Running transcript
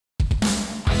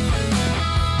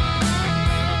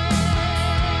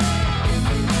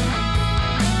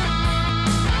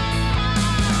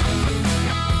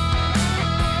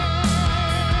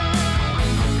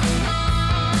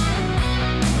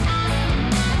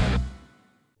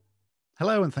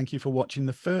Hello, and thank you for watching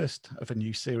the first of a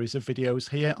new series of videos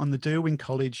here on the Derwen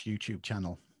College YouTube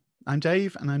channel. I'm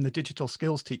Dave, and I'm the digital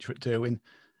skills teacher at Derwen,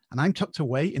 and I'm tucked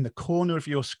away in the corner of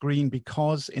your screen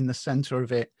because in the center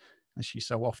of it, as she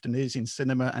so often is in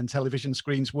cinema and television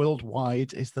screens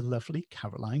worldwide, is the lovely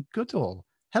Caroline Goodall.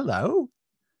 Hello.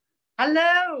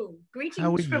 Hello. Greetings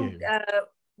How are from you?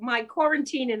 my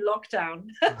quarantine in lockdown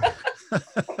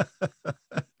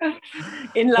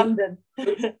in London.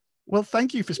 Well,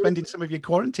 thank you for spending some of your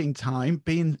quarantine time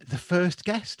being the first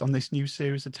guest on this new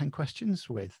series of 10 questions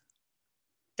with.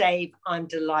 Dave, I'm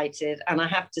delighted. And I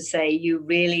have to say, you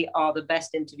really are the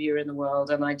best interviewer in the world.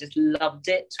 And I just loved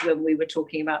it when we were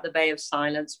talking about the Bay of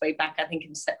Silence way back, I think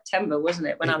in September, wasn't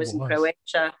it? When I was in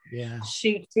Croatia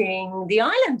shooting The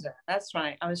Islander. That's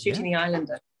right. I was shooting The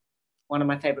Islander. One of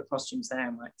my favorite costumes there,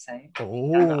 I might say.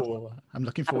 Oh, I'm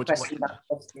looking forward to watching that.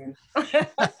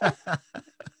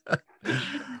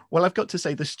 Well, I've got to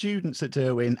say the students at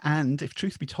Derwen, and if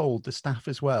truth be told, the staff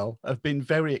as well, have been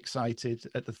very excited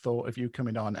at the thought of you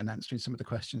coming on and answering some of the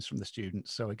questions from the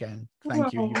students. So again,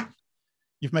 thank you.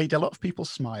 You've made a lot of people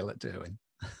smile at Derwen.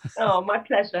 Oh, my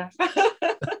pleasure.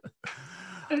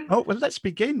 Oh, well, let's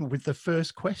begin with the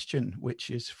first question, which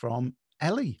is from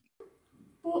Ellie.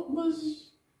 What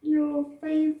was your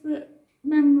favourite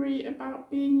memory about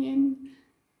being in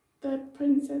the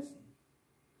Princess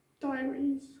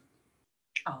Diaries?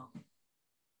 Oh,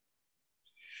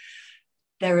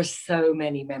 there are so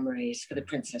many memories for the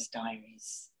Princess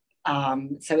Diaries.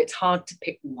 So it's hard to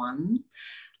pick one.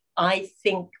 I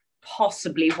think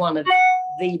possibly one of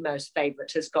the most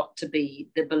favourite has got to be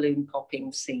the balloon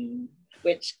popping scene,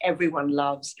 which everyone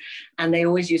loves. And they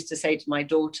always used to say to my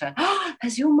daughter, oh,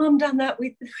 has your mum done that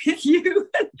with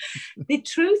you? The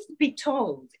truth be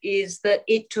told is that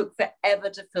it took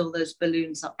forever to fill those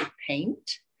balloons up with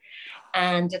paint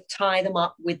and tie them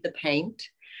up with the paint.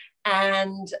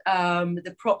 And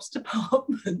the props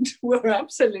department were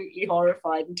absolutely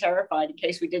horrified and terrified in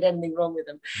case we did anything wrong with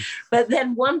them. But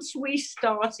then once we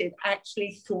started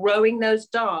actually throwing those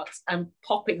darts and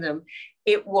popping them,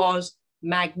 it was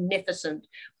magnificent.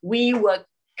 We were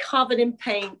covered in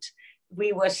paint.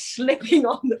 We were slipping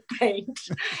on the paint.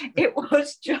 It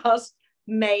was just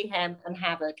mayhem and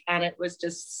havoc, and it was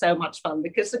just so much fun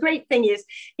because the great thing is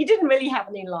you didn't really have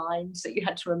any lines that you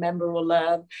had to remember or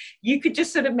learn. You could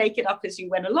just sort of make it up as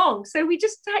you went along. So we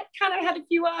just kind of had a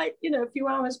few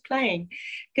hours playing,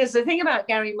 because the thing about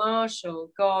Gary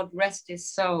Marshall, God rest his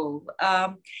soul,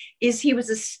 is he was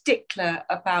a stickler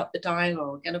about the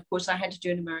dialogue, and of course I had to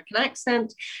do an American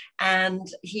accent, and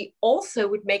he also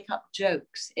would make up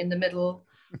jokes in the middle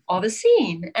of a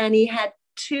scene, and he had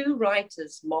two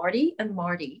writers, Marty and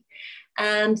Marty,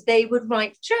 and they would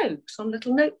write jokes on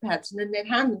little notepads and then they'd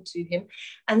hand them to him.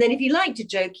 And then if he liked a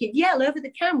joke, he'd yell over the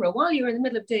camera while you were in the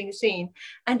middle of doing a scene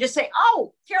and just say,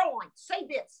 oh, Caroline, say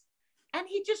this. And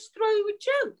he'd just throw a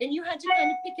joke and you had to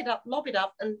kind of pick it up, lob it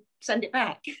up and send it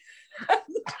back.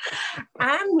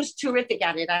 Anne was terrific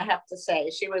at it, I have to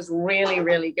say. She was really,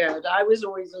 really good. I was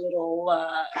always a little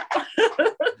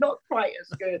not quite as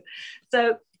good.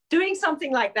 So doing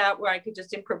something like that where I could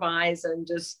just improvise and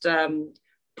just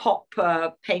pop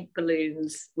paint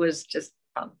balloons was just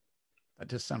fun. That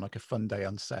does sound like a fun day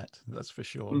on set, that's for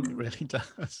sure. It really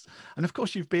does. And of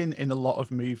course, you've been in a lot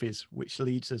of movies, which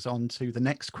leads us on to the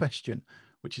next question,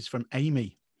 which is from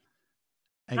Amy.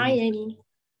 Hi, Amy.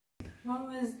 What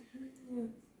was your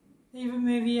favourite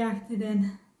movie you acted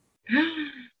in? Do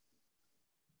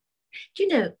you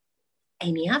know,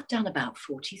 Amy, I've done about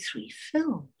 43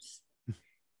 films.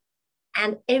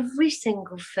 And every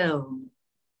single film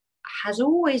has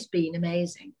always been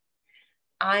amazing.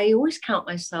 I always count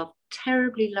myself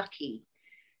terribly lucky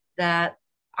that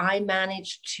I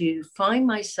managed to find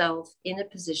myself in a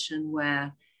position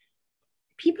where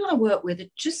people I work with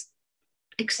are just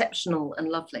exceptional and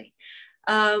lovely.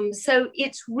 So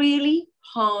it's really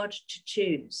hard to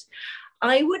choose.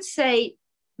 I would say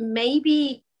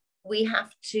maybe we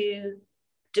have to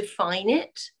define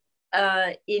it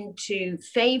into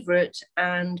favorite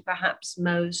and perhaps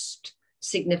most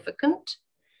significant.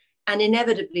 And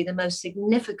inevitably the most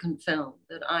significant film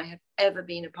that I have ever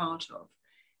been a part of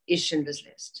is Schindler's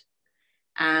List,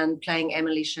 and playing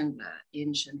Emily Schindler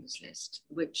in Schindler's List,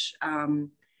 which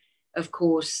of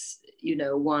course, you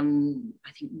know, won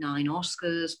I think 9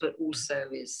 Oscars, but also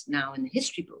is now in the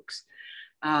history books.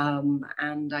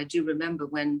 And I do remember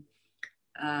when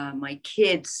my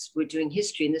kids were doing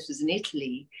history, and this was in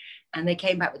Italy, and they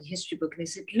came back with a history book and they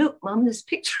said, look, Mum, this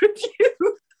picture of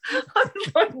you. I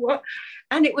was like, what?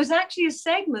 And it was actually a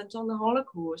segment on the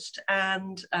Holocaust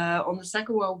and on the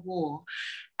Second World War.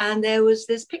 And there was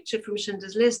this picture from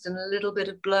Schindler's List and a little bit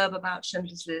of blurb about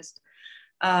Schindler's List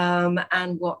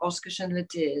and what Oskar Schindler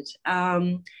did.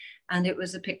 And it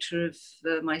was a picture of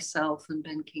myself and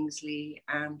Ben Kingsley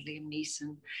and Liam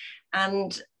Neeson.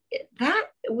 And that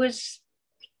was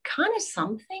kind of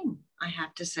something, I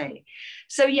have to say.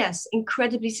 So yes,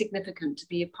 incredibly significant to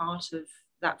be a part of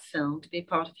that film, to be a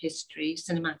part of history,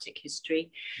 cinematic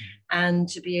history, and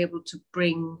to be able to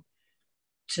bring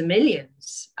to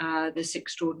millions this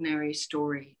extraordinary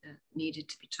story that needed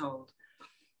to be told.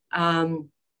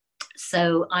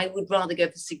 So I would rather go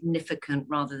for significant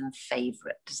rather than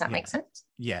favorite. Does that make sense?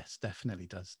 Yes, definitely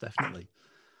does, definitely.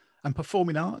 And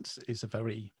performing arts is a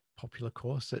very popular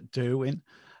course at Derwen,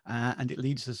 and it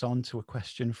leads us on to a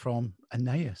question from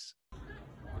Aeneas.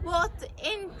 What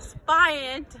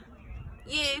inspired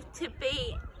you to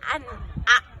be an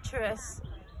actress?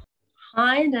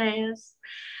 Hi, Aeneas.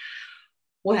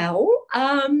 Well,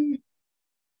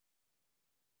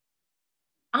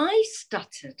 I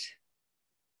stuttered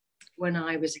when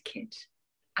I was a kid.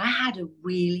 I had a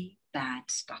really bad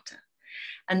stutter.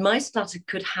 And my stutter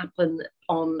could happen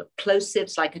on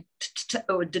plosives like a t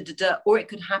or a d d d, or it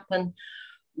could happen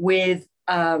with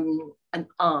an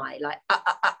I,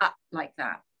 like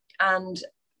that. And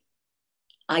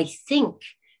I think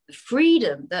the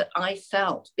freedom that I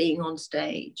felt being on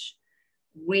stage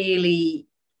really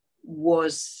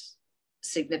was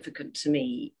significant to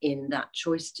me in that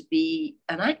choice to be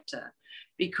an actor,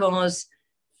 because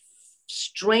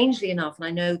strangely enough, and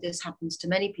I know this happens to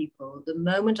many people, the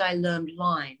moment I learned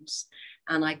lines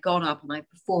and I got up and I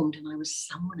performed and I was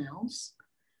someone else,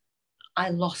 I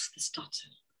lost the stutter.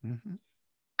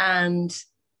 And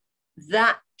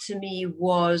that to me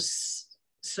was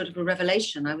sort of a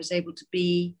revelation. I was able to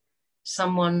be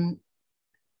someone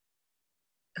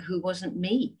who wasn't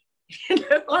me.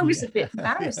 I was a bit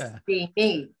embarrassed being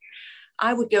me.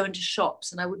 I would go into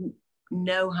shops and I wouldn't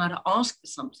know how to ask for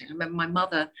something. I remember my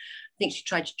mother, I think she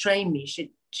tried to train me.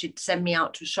 She'd send me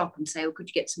out to a shop and say, oh, could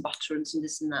you get some butter and some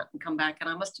this and that, and come back. And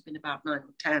I must have been about 9 or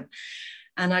 10.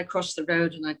 And I'd cross the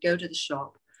road and I'd go to the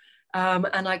shop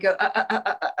and I go,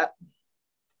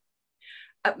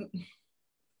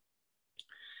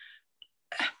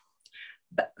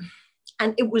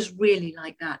 and it was really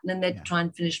like that. And then they'd try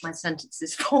and finish my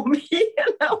sentences for me.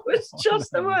 And that was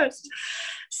just the worst.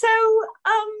 So,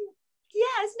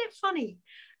 yeah, isn't it funny?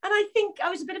 And I think I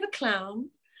was a bit of a clown.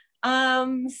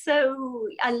 So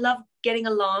I loved getting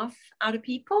a laugh out of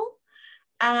people.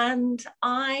 And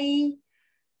I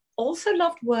also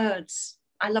loved words.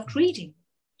 I loved reading.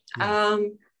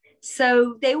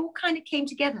 So they all kind of came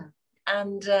together.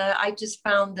 And I just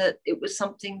found that it was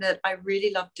something that I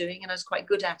really loved doing and I was quite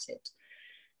good at it.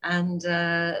 And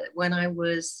when I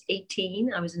was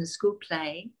 18, I was in a school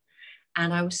play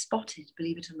and I was spotted,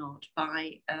 believe it or not,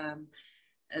 by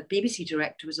a BBC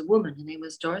director who was a woman. Her name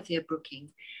was Dorothea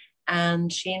Brooking.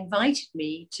 And she invited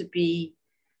me to be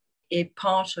a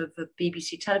part of a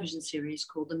BBC television series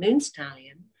called The Moon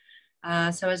Stallion.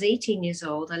 So I was 18 years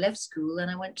old. I left school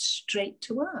and I went straight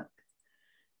to work.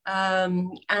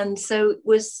 And so it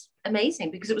was amazing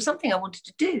because it was something I wanted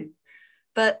to do,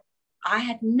 but I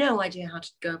had no idea how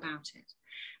to go about it.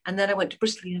 And then I went to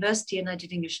Bristol University and I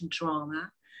did English and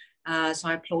drama. So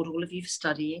I applaud all of you for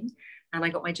studying. And I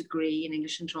got my degree in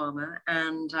English and drama.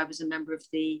 And I was a member of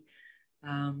the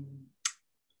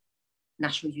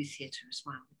National Youth Theatre as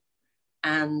well.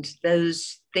 And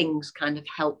those things kind of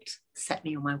helped set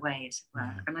me on my way, as it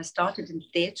were. And I started in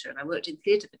theatre and I worked in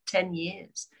theatre for 10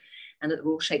 years. And at the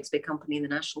Royal Shakespeare Company in the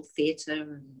National Theatre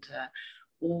and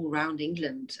all around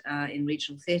England in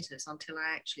regional theatres until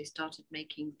I actually started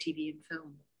making TV and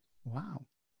film. Wow.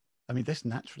 I mean, this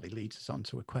naturally leads us on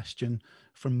to a question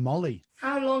from Molly.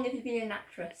 How long have you been an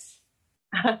actress?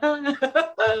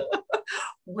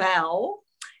 Well,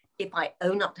 if I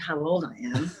own up to how old I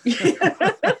am, you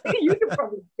can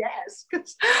probably guess,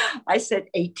 because I said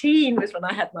 18 was when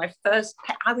I had my first,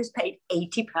 I was paid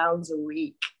 £80 a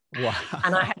week. Wow.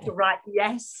 And I had to write,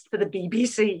 for the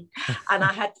BBC, and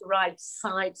I had to write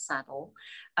side saddle.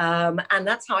 And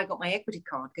that's how I got my equity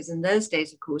card, because in those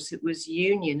days, of course, it was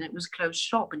union, it was closed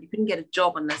shop, and you couldn't get a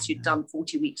job unless you'd done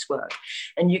 40 weeks work.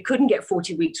 And you couldn't get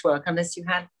 40 weeks work unless you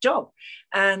had a job.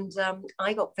 And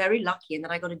I got very lucky, and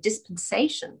then I got a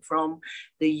dispensation from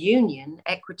the union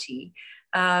equity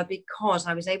because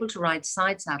I was able to ride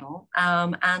side saddle.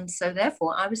 And so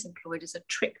therefore I was employed as a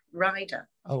trick rider.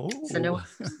 Oh, so no one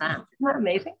was that. Isn't that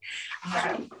amazing?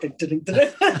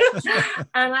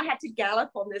 And I had to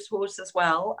gallop on this horse as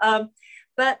well.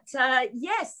 But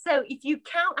yes, so if you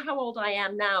count how old I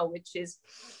am now, which is,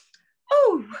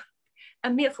 a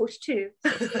mere 42.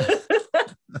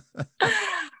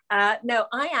 No,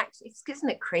 I actually, isn't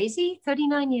it crazy?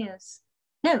 39 years.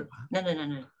 No,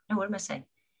 what am I saying?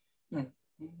 No.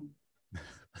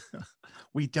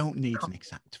 We don't need an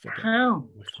exact figure. Count.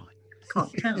 We're fine.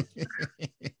 Can't count.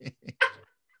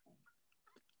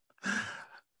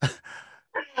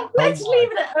 Let's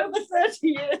leave it at over 30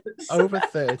 years. Over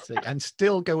 30 and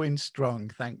still going strong,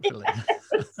 thankfully.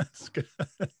 That's good.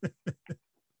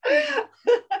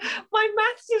 My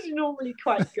maths is normally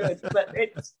quite good, but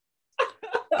it's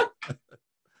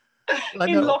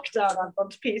in lockdown I've gone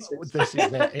to pieces. This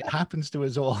is it. It happens to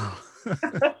us all.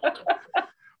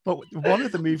 But one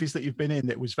of the movies that you've been in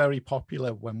that was very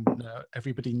popular when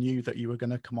everybody knew that you were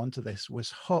going to come onto this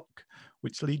was Hook,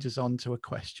 which leads us on to a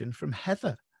question from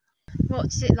Heather.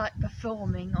 What's it like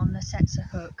performing on the sets of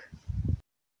Hook?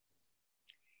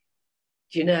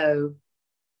 Do you know,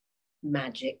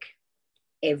 magic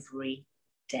every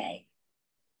day.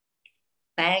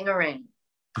 Bangarang.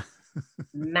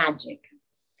 Magic.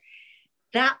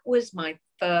 That was my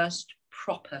first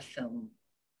proper film.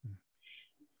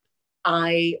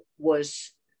 I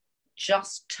was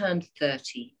just turned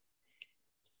 30.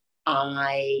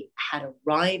 I had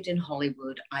arrived in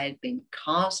Hollywood. I had been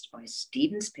cast by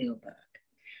Steven Spielberg.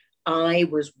 I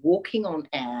was walking on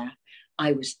air.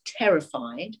 I was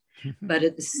terrified, but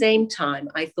at the same time,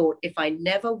 I thought, if I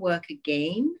never work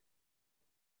again,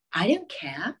 I don't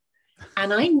care.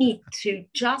 And I need to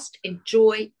just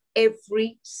enjoy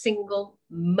every single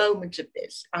moment of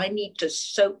this. I need to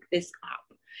soak this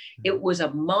up. It was a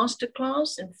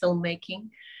masterclass in filmmaking.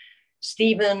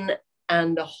 Steven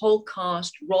and the whole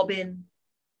cast, Robin,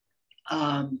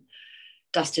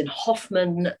 Dustin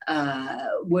Hoffman,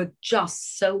 were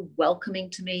just so welcoming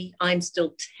to me. I'm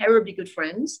still terribly good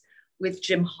friends with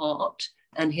Jim Hart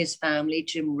and his family.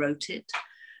 Jim wrote it.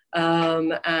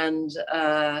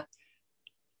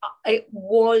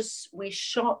 We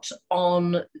shot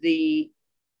on the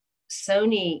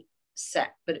Sony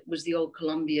set, but it was the old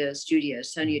Columbia studio.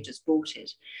 Sony had just bought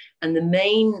it. And the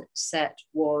main set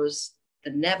was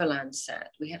the Neverland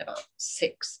set. We had about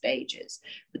 6 stages,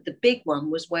 but the big one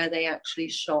was where they actually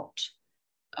shot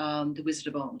The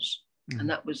Wizard of Oz. And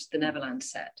that was the Neverland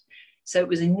set. So it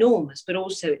was enormous, but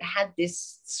also it had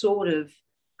this sort of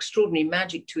extraordinary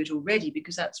magic to it already,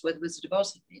 because that's where The Wizard of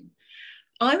Oz had been.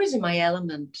 I was in my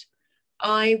element.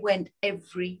 I went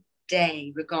every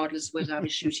day, regardless of whether I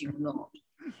was shooting or not.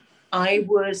 I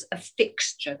was a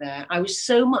fixture there. I was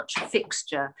so much a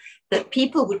fixture that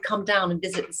people would come down and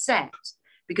visit the set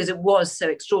because it was so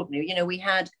extraordinary. You know, we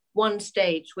had one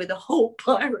stage with a whole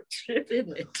pirate ship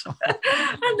in it.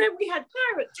 And then we had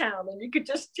Pirate Town, and you could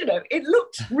just, you know, it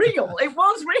looked real. It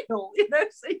was real, you know,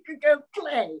 so you could go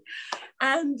play.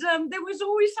 And there was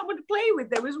always someone to play with.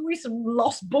 There was always some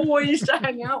lost boys to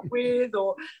hang out with,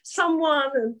 or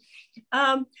someone.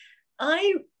 And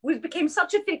I became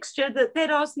such a fixture that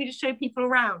they'd asked me to show people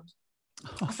around.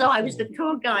 So I was the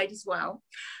tour guide as well.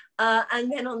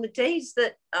 And then on the days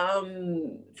that,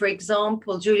 for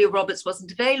example, Julia Roberts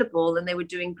wasn't available and they were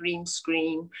doing green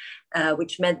screen,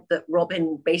 which meant that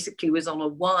Robin basically was on a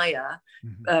wire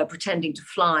pretending to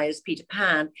fly as Peter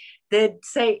Pan, they'd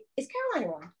say, "Is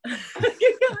Caroline on?"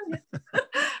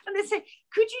 And they'd say,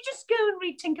 "Could you just go and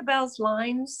read Tinkerbell's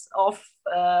lines off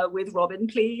with Robin,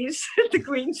 please?" At the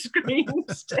green screen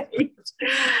stage.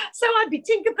 So I'd be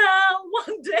Tinkerbell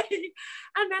one day,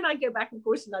 and then I'd go back, of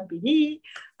course, and I'd be me.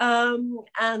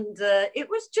 It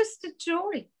was just a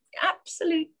joy,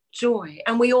 absolute joy.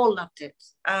 And we all loved it.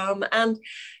 And,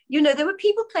 you know, there were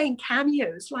people playing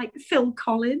cameos like Phil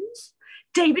Collins,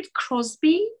 David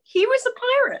Crosby. He was a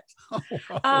pirate. Oh,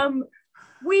 wow.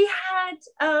 We had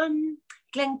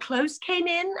Glenn Close came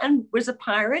in and was a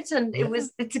pirate, and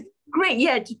it's a great,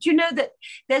 did you know that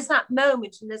there's that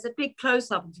moment and there's a big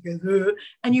close-up and you go,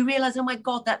 and you realize, oh my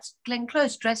God, that's Glenn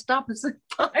Close dressed up as a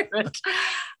pirate.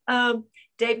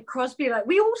 David Crosby, like,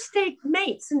 we all stayed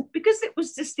mates, and because it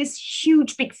was just this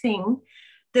huge big thing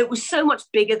that was so much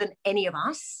bigger than any of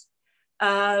us,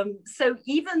 so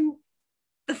even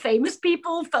the famous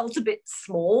people felt a bit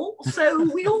small, so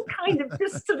we all kind of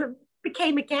just sort of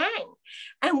became a gang,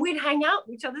 and we'd hang out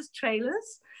in each other's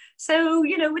trailers. So,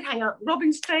 you know, we'd hang out in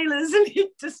Robin's trailers and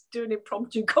he'd just do an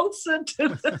impromptu concert.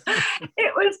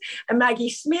 It was, and Maggie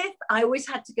Smith, I always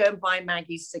had to go and buy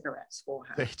Maggie's cigarettes for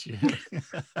her. Did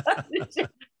you?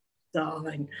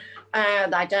 Darling.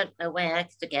 And I don't know where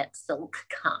to get silk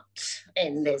cut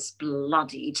in this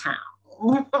bloody town.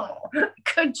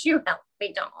 Could you help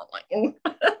me, darling?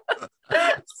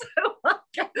 So I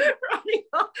go running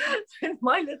off with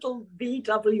my little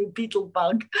VW Beetle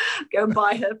bug, go and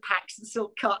buy her packs of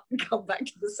silk cut and come back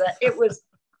to the set. It was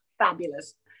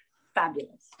fabulous.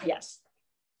 Fabulous. Yes.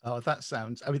 Oh, that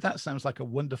sounds like a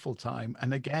wonderful time.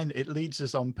 And again, it leads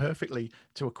us on perfectly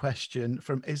to a question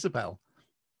from Isabel.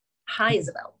 Hi,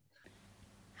 Isabel.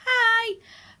 Hi.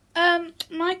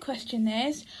 My question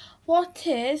is, what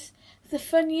is the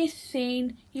funniest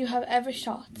scene you have ever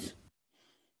shot?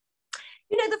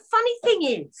 You know, the funny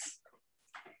thing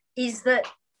is that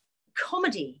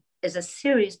comedy is a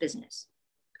serious business,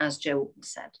 as Joe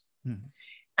said. Mm-hmm.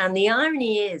 And the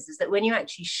irony is that when you're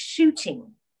actually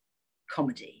shooting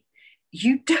comedy,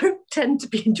 you don't tend to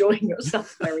be enjoying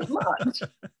yourself very much.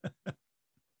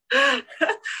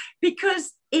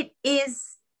 Because it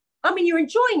is, I mean, you're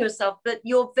enjoying yourself, but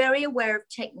you're very aware of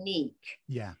technique,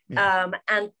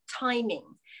 and timing,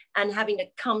 and having to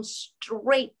come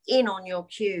straight in on your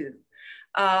cue,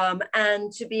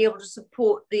 and to be able to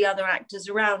support the other actors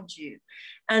around you.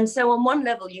 And so on one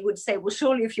level, you would say, well,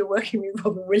 surely if you're working with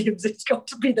Robin Williams, it's got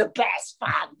to be the best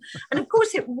fun. And of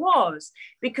course it was,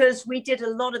 because we did a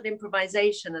lot of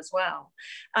improvisation as well.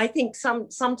 I think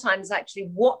sometimes actually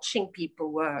watching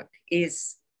people work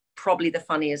is probably the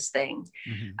funniest thing.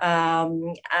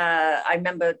 Mm-hmm. I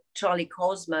remember Charlie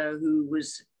Cosmo, who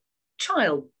was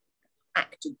child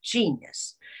actor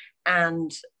genius,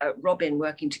 and Robin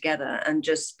working together and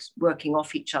just working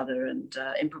off each other and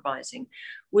improvising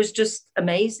was just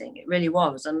amazing. It really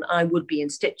was. And I would be in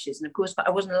stitches. And of course, but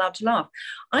I wasn't allowed to laugh.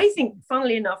 I think,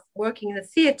 funnily enough, working in the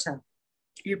theatre,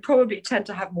 you probably tend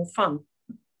to have more fun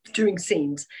doing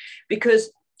scenes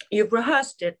because you've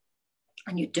rehearsed it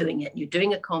and you're doing it. You're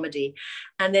doing a comedy.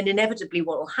 And then inevitably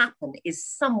what will happen is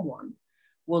someone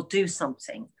will do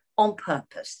something on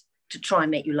purpose to try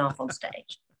and make you laugh on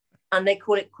stage. And they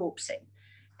call it corpsing.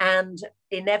 And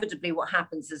inevitably what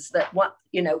happens is that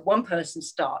one person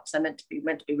starts, they're meant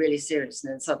to be really serious,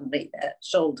 and then suddenly their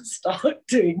shoulders start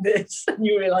doing this and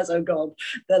you realize, oh God,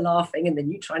 they're laughing, and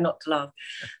then you try not to laugh.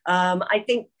 I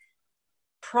think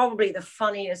probably the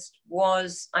funniest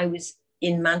was I was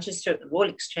in Manchester at the Royal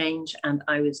Exchange, and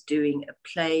I was doing a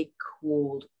play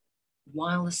called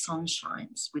While the Sun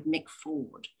Shines with Mick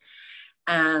Ford.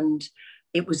 And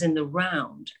it was in the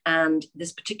round, and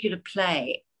this particular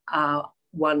play,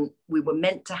 we were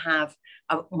meant to have,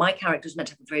 my character was meant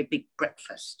to have a very big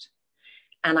breakfast,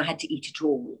 and I had to eat it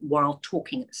all while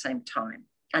talking at the same time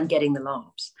and getting the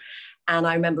laughs. And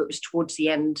I remember it was towards the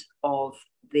end of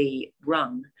the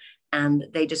run, and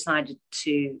they decided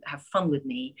to have fun with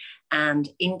me, and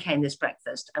in came this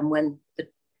breakfast. And when the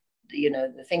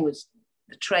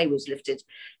tray was lifted,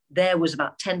 there was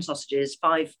about 10 sausages,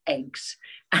 5 eggs,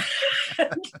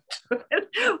 and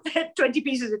 20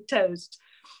 pieces of toast.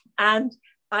 And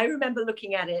I remember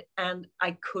looking at it and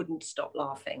I couldn't stop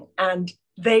laughing. And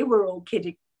they were all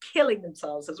killing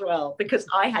themselves as well, because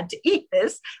I had to eat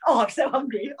this. Oh, I'm so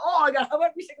hungry. Oh, I got to have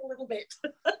every single little bit.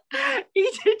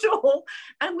 Eat it all.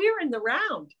 And we were in the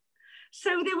round.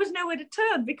 So there was nowhere to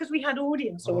turn because we had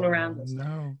audience all around us.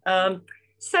 No.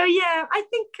 So yeah, I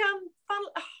think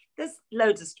there's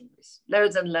loads of stories,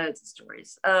 loads and loads of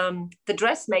stories. The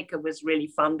dressmaker was really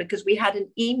fun because we had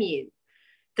an emu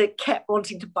that kept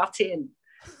wanting to butt in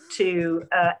to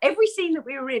every scene that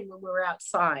we were in when we were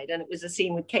outside. And it was a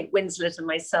scene with Kate Winslet and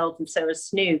myself and Sarah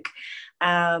Snook. We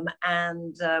were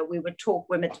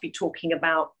meant to be talking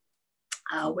about,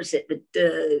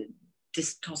 the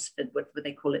dystopid, what would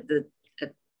they call it? The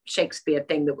Shakespeare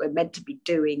thing that we're meant to be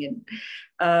doing.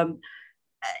 And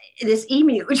this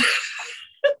emu just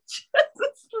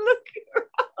looking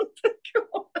around the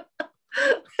corner.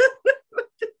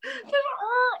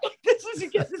 This is, you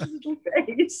get this little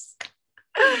face.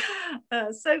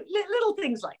 So little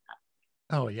things like that.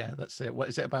 Oh yeah, that's it. What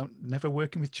is it about? Never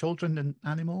working with children and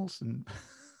animals? And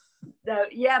no,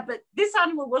 yeah, but this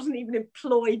animal wasn't even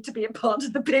employed to be a part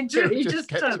of the picture. He just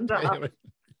turned up.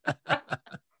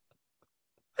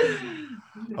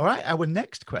 All right, our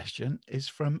next question is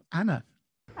from Anna.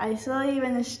 I saw you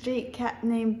in a street cat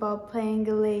named Bob playing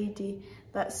a lady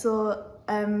that saw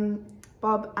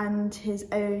Bob and his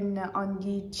owner on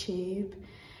YouTube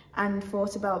and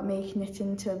thought about making it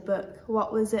into a book.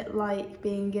 What was it like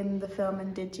being in the film,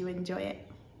 and did you enjoy it?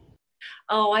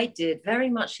 Oh, I did, very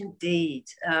much indeed.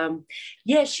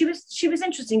 Yeah, she was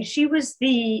interesting. She was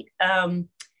I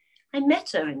met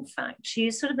her, in fact. She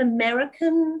is sort of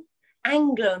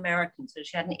Anglo-American, so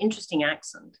she had an interesting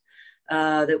accent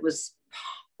that was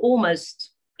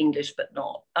almost English, but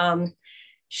not.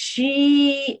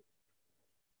 She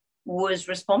was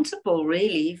responsible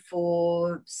really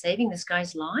for saving this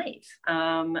guy's life.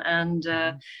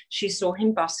 She saw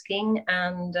him busking,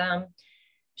 and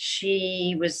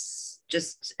she was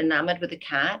just enamored with the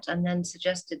cat, and then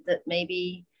suggested that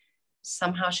maybe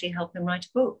somehow she helped him write a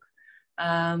book.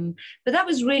 But that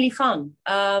was really fun.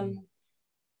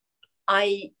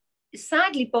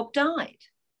 Sadly, Bob died.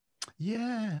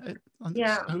 Yeah,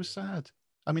 Yeah. so sad.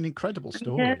 I mean, incredible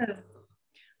story. Yeah.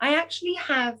 I actually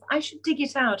have, I should dig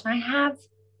it out. I have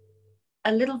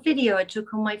a little video I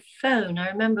took on my phone. I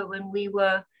remember when we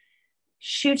were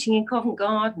shooting in Covent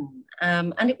Garden,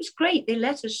 and it was great. They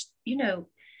let us, you know,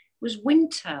 it was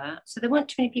winter, so there weren't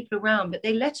too many people around, but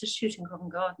they let us shoot in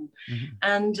Covent Garden.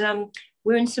 And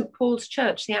we're in St. Paul's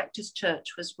Church, the Actors'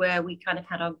 Church was where we kind of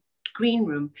had our green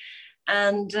room.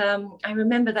 And I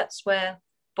remember that's where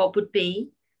Bob would be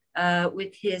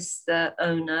with his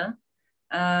owner.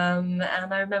 And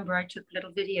I remember I took a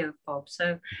little video of Bob,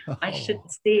 so I should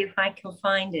see if I can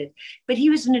find it. But he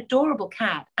was an adorable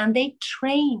cat, and they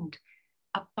trained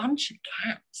a bunch of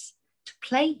cats to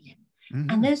play him.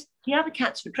 And the other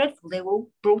cats were dreadful. They were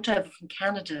all brought over from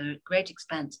Canada at great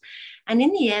expense. And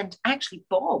in the end, actually,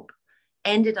 Bob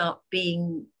ended up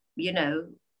being, you know,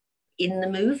 in the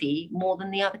movie more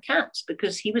than the other cats,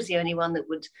 because he was the only one that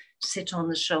would sit on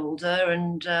the shoulder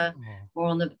and or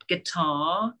on the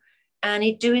guitar, and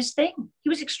he'd do his thing. He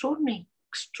was extraordinary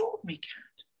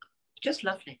cat. Just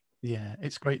lovely. Yeah,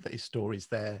 it's great that his story's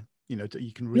there. You know,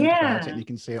 you can read about it and you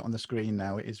can see it on the screen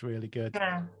now. It is really good.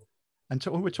 Yeah. And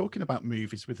so we're talking about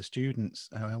movies with the students,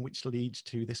 which leads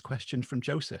to this question from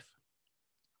Joseph.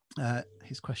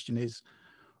 His question is,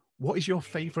 what is your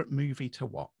favorite movie to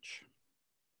watch?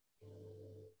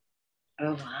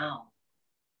 Oh, wow.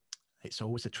 It's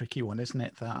always a tricky one, isn't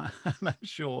it? That I'm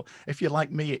sure if you're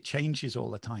like me, it changes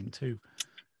all the time too.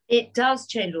 It does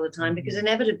change all the time, because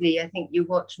inevitably I think you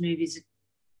watch movies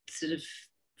sort of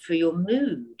for your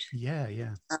mood. Yeah,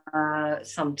 yeah.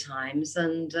 Sometimes.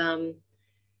 And,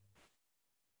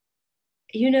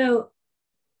 you know,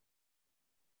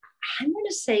 I'm going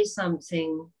to say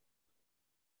something.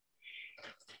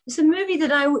 It's a movie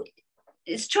that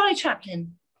it's Charlie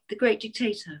Chaplin, The Great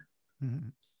Dictator.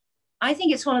 I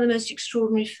think it's one of the most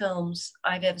extraordinary films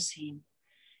I've ever seen.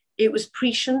 It was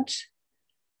prescient.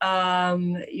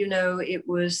 You know,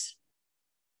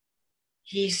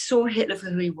 he saw Hitler for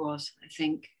who he was, I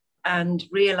think, and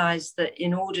realized that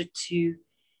in order to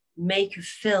make a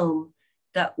film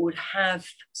that would have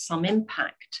some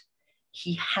impact,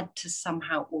 he had to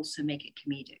somehow also make it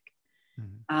comedic.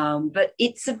 But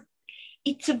it's a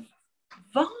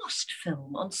vast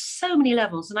film on so many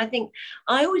levels. And I think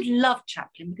I always loved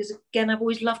Chaplin because, again, I've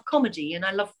always loved comedy, and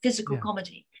I love physical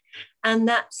comedy. And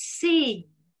that scene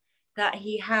that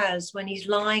he has when he's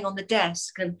lying on the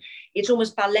desk, and it's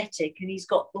almost balletic, and he's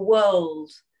got the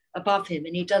world above him,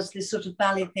 and he does this sort of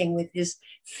ballet thing with his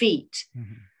feet.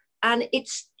 And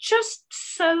it's just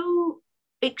so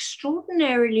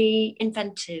extraordinarily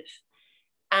inventive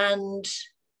and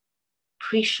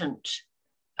prescient.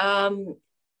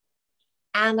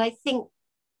 And I think,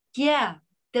 yeah,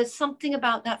 there's something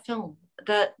about that film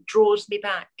that draws me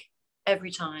back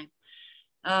every time.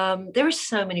 There are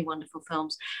so many wonderful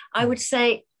films. I would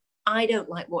say I don't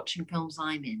like watching films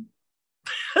I'm in.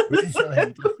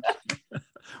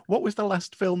 What was the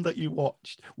last film that you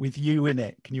watched with you in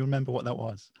it? Can you remember what that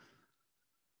was?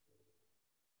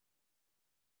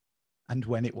 And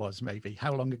when it was, maybe?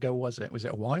 How long ago was it? Was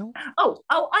it a while? Oh,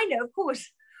 I know, of course,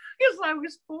 because I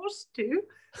was forced to.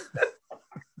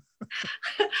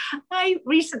 I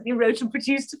recently wrote and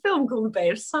produced a film called The Bay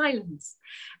of Silence,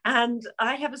 and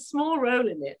I have a small role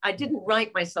in it. I didn't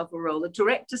write myself a role. The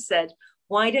director said,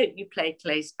 why don't you play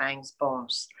Clay Spang's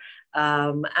boss?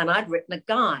 And I'd written a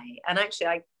guy, and actually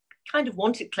I kind of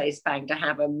wanted Clay Spang to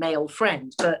have a male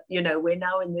friend, but you know, we're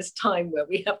now in this time where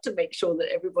we have to make sure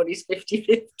that everybody's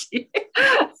 50-50.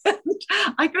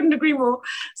 I couldn't agree more.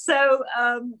 So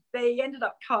they ended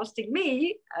up casting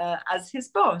me as his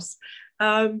boss.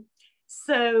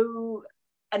 So,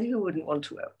 and who wouldn't want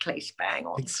to work Clay Spang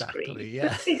on screen?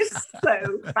 Yeah. He's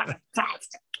so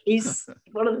fantastic. He's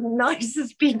one of the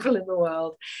nicest people in the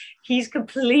world. He's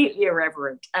completely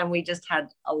irreverent, and we just had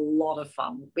a lot of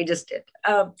fun. We just did.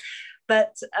 So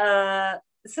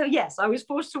yes, I was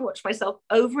forced to watch myself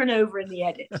over and over in the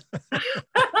edit. I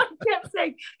kept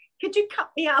saying, could you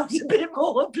cut me out a bit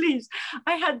more, please?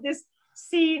 I had this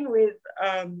scene with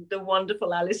the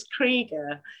wonderful Alice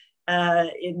Krieger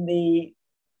in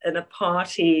a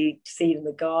party scene in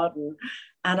the garden.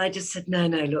 And I just said, no,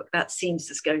 look, that scene's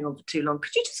just going on for too long.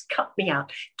 Could you just cut me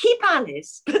out? Keep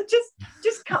Alice, but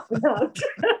just cut me out.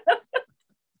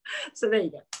 So there you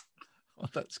go. Oh,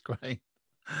 that's great.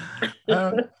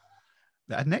 The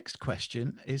next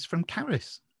question is from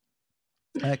Caris.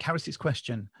 Caris's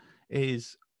question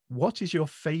is, What is your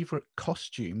favorite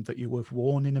costume that you have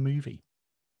worn in a movie?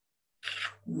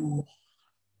 Ooh.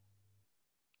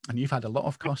 And you've had a lot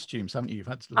of costumes, haven't you? You've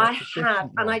had I lots of have,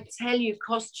 different and I ones. tell you,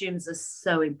 costumes are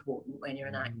so important when you're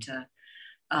an actor.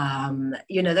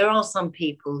 You know, there are some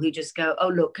people who just go, oh,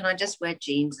 look, can I just wear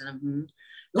jeans? And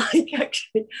like,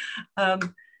 actually,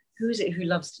 who is it who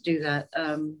loves to do that?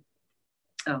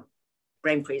 Oh,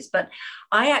 brain freeze. But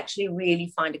I actually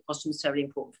really find a costume terribly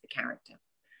important for the character.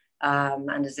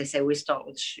 And as they say, we start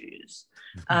with shoes.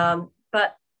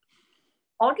 But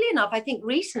oddly enough, I think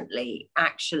recently,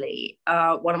 actually,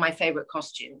 one of my favorite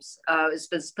costumes is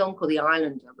for this film called The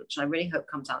Islander, which I really hope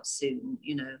comes out soon,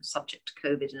 you know, subject to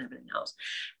COVID and everything else.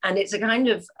 And it's a kind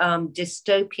of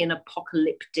dystopian,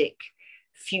 apocalyptic,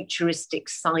 futuristic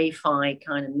sci-fi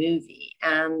kind of movie.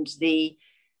 And the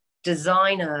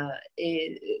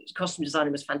costume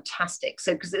designer was fantastic.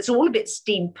 So, because it's all a bit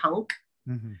steampunk.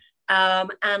 Mm-hmm.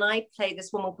 And I play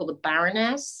this woman called the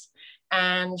Baroness.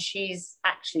 And she's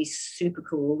actually super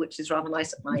cool, which is rather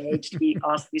nice at my age to be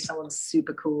asked to be someone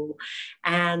super cool.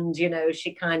 And, you know,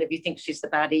 she kind of, you think she's the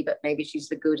baddie, but maybe she's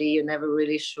the goodie, you're never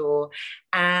really sure.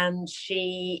 And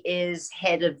she is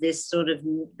head of this sort of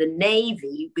the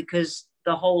Navy, because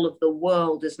the whole of the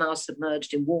world is now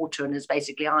submerged in water and is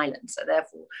basically islands. So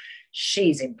therefore,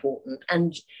 she's important.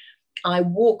 And I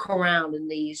walk around in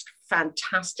these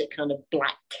fantastic kind of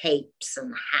black capes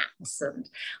and hats, and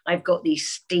I've got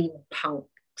these steampunk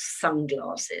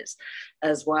sunglasses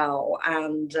as well.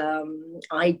 And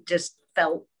I just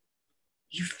felt,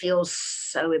 you feel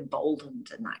so emboldened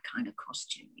in that kind of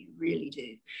costume, you really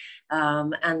do.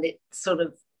 And it sort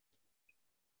of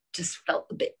just felt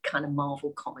a bit kind of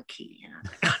Marvel comic-y, you know,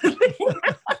 that kind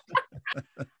of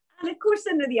thing. And of course,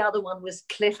 then the other one was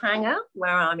Cliffhanger,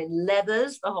 where I'm in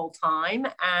leathers the whole time.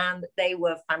 And they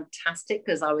were fantastic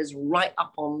because I was right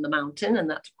up on the mountain. And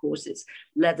that, of course, is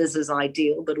leathers is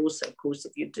ideal. But also, of course,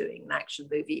 if you're doing an action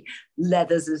movie,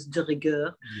 leathers is de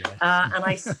rigueur. Yes. And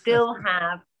I still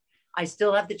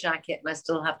have the jacket and I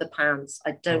still have the pants.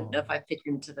 I don't know if I fit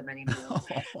into them anymore.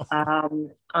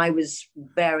 I was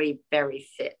very, very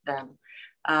fit then.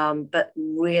 But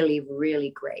really,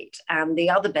 really great. And the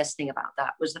other best thing about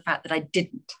that was the fact that I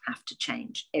didn't have to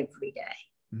change every day.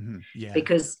 Mm-hmm. Yeah.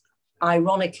 Because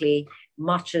ironically,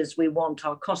 much as we want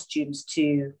our costumes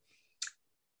to,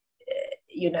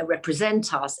 you know,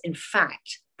 represent us, in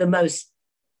fact,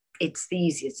 it's the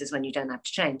easiest is when you don't have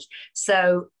to change.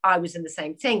 So I was in the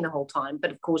same thing the whole time,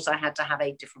 but of course I had to have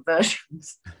 8 different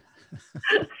versions.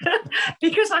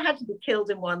 Because I had to be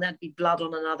killed in one, there had to be blood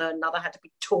on another had to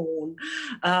be torn,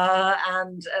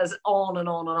 and as on and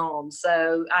on and on.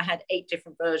 So I had 8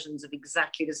 different versions of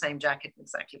exactly the same jacket and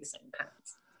exactly the same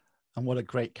pants. And what a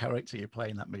great character you play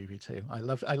in that movie too. I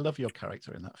love your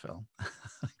character in that film.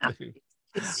 I do.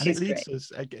 And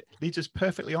it leads us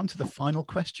perfectly on to the final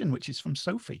question, which is from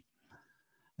Sophie.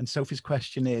 And Sophie's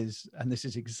question is, and this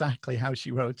is exactly how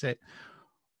she wrote it: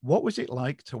 what was it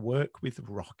like to work with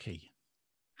Rocky?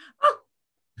 Oh,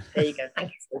 there you go.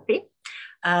 Thank you, Sophie.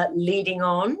 Leading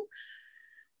on,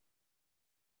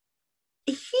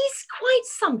 he's quite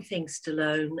something,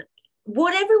 Stallone.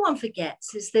 What everyone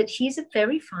forgets is that he's a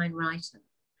very fine writer.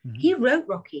 Mm-hmm. He wrote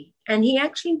Rocky, and he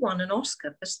actually won an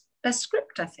Oscar for Best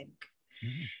Script, I think.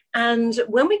 Mm-hmm. And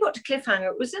when we got to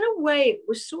Cliffhanger, it was in a way, it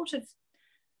was sort of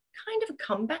kind of a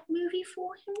comeback movie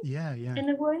for him. Yeah. In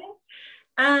a way.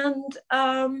 And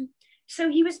so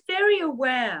he was very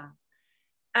aware,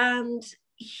 and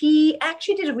he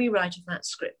actually did a rewrite of that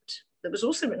script that was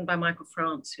also written by Michael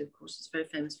France, who of course is very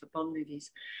famous for Bond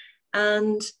movies.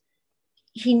 And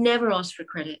he never asked for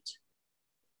credit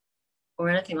or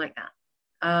anything like that.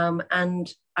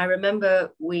 And I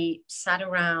remember we sat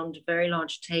around a very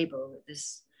large table at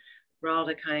this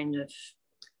rather kind of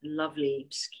lovely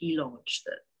ski lodge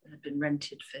that had been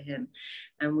rented for him.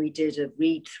 And we did a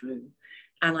read through.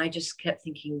 And I just kept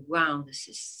thinking, wow, this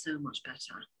is so much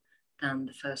better than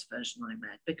the first version I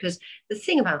read. Because the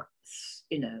thing about,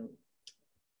 you know,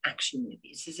 action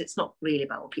movies is it's not really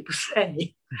about what people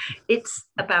say. It's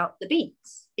about the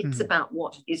beats. It's about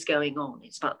what is going on.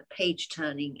 It's about the page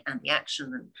turning and the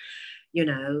action and, you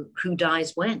know, who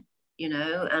dies when, you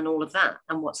know, and all of that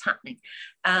and what's happening.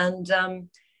 And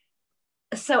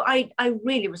so I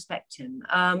really respect him.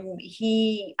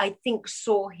 He, I think,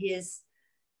 saw his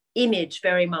image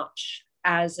very much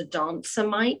as a dancer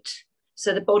might.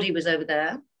 So the body was over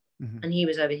there and he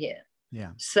was over here.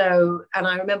 Yeah. So, and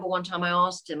I remember one time I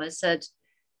asked him, I said,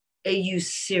 are you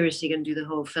seriously going to do the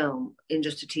whole film in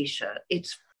just a t-shirt?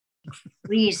 It's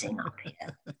freezing up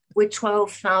here. We're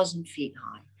 12,000 feet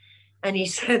high. And he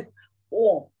said,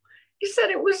 oh, he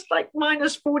said it was like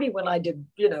 -40 when I did,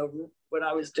 you know, when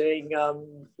I was doing,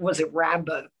 was it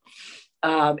Rambo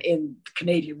in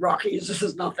Canadian Rockies? This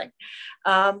is nothing.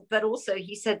 But also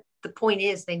he said, the point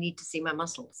is they need to see my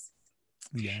muscles.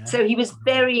 Yeah. So he was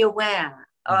very aware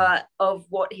of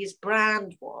what his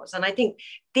brand was. And I think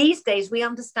these days we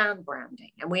understand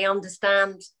branding and we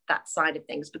understand that side of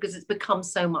things because it's become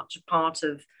so much a part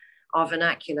of our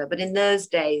vernacular. But in those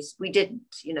days we didn't.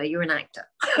 You know, you're an actor.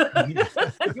 And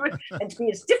to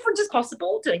be as different as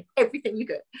possible, doing everything you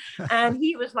could. And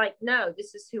he was like, no,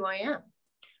 this is who I am.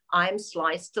 I'm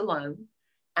Sly Stallone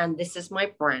and this is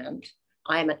my brand.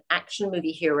 I am an action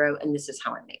movie hero and this is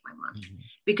how I make my money.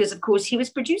 Because of course he was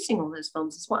producing all those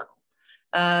films as well.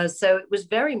 So it was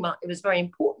very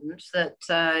important that,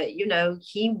 you know,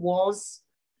 he was,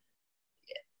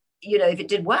 you know, if it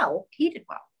did well, he did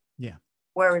well. Yeah.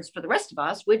 Whereas for the rest of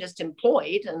us, we're just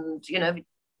employed and, you know, if it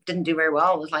didn't do very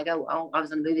well, it was like, oh, well, I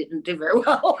was in a movie, it didn't do very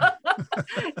well.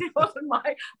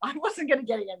 I wasn't going to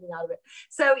get anything out of it.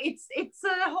 So it's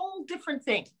a whole different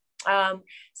thing.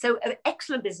 So an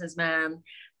excellent businessman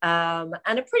and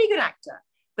a pretty good actor,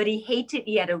 but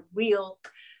he had a real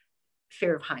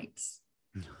fear of heights.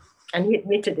 And he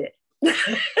admitted it.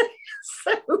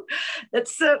 So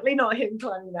that's certainly not him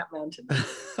climbing that mountain.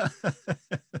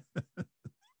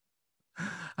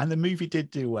 And the movie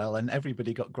did do well, and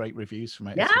everybody got great reviews from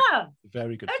it. Yeah, it's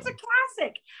very good. It's a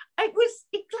classic. It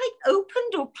like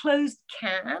opened or closed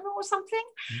can or something,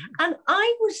 and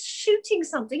I was shooting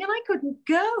something and I couldn't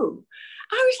go.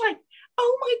 I was like,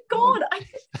 oh my god! I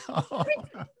carpet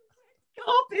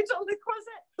on the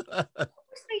closet. What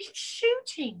was I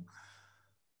shooting?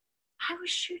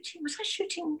 Was I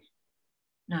shooting?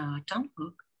 No, don't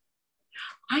look.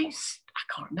 I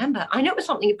can't remember. I know it was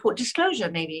something important.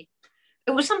 Disclosure, maybe.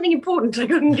 It was something important. I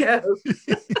couldn't go.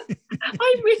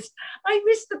 I missed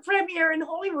the premiere in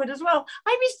Hollywood as well.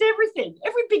 I missed everything.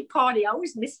 Every big party. I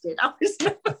always missed it.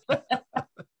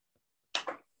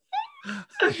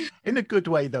 In a good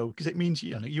way, though, because it means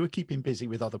you were keeping busy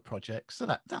with other projects. So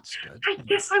that's good. I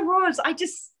guess I was.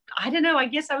 I don't know. I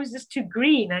guess I was just too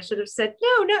green. I should have said,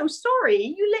 no, sorry.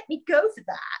 You let me go for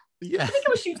that. Yeah. I think I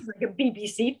was shooting like a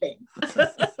BBC thing.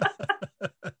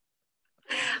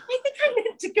 I think I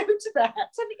meant to go to that. I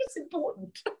think it's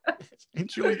important.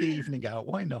 Enjoy the evening out.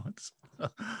 Why not?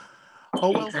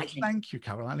 Oh, well, exactly. Thank you,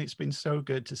 Caroline. It's been so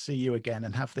good to see you again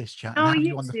and have this chat. Oh, and have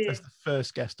you on too. as the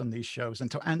first guest on these shows and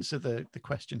to answer the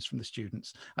questions from the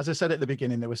students. As I said at the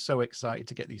beginning, they were so excited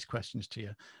to get these questions to you,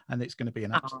 and it's going to be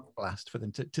an absolute blast for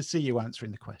them to see you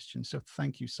answering the questions. So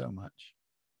thank you so much.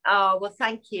 Oh, well,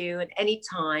 thank you at any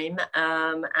time.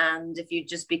 And if you'd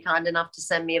just be kind enough to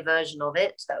send me a version of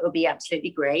it, that would be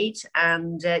absolutely great.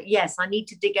 And yes, I need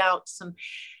to dig out some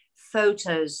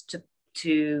photos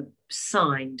to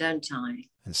sign, don't I?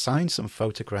 And sign some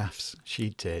photographs she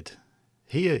did.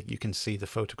 Here you can see the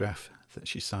photograph that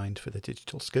she signed for the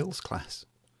digital skills class.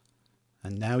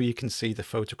 And now you can see the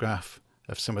photograph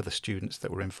of some of the students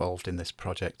that were involved in this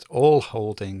project, all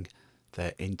holding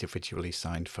their individually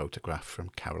signed photograph from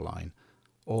Caroline.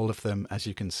 All of them, as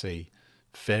you can see,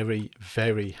 very,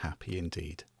 very happy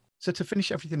indeed. So to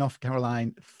finish everything off,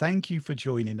 Caroline, thank you for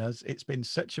joining us. It's been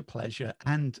such a pleasure.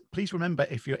 And please remember,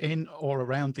 if you're in or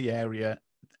around the area,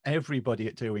 everybody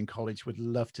at Derwen College would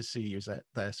love to see you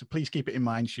there. So please keep it in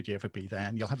mind should you ever be there,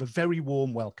 and you'll have a very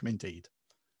warm welcome indeed.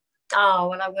 Oh,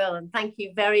 well, I will. And thank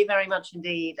you very, very much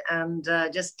indeed. And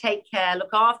just take care,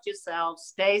 look after yourself,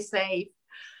 stay safe.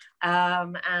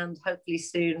 And hopefully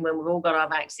soon, when we've all got our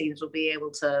vaccines, we'll be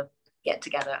able to get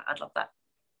together. I'd love that.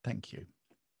 Thank you.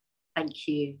 Thank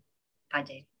you. Bye,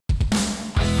 Dave.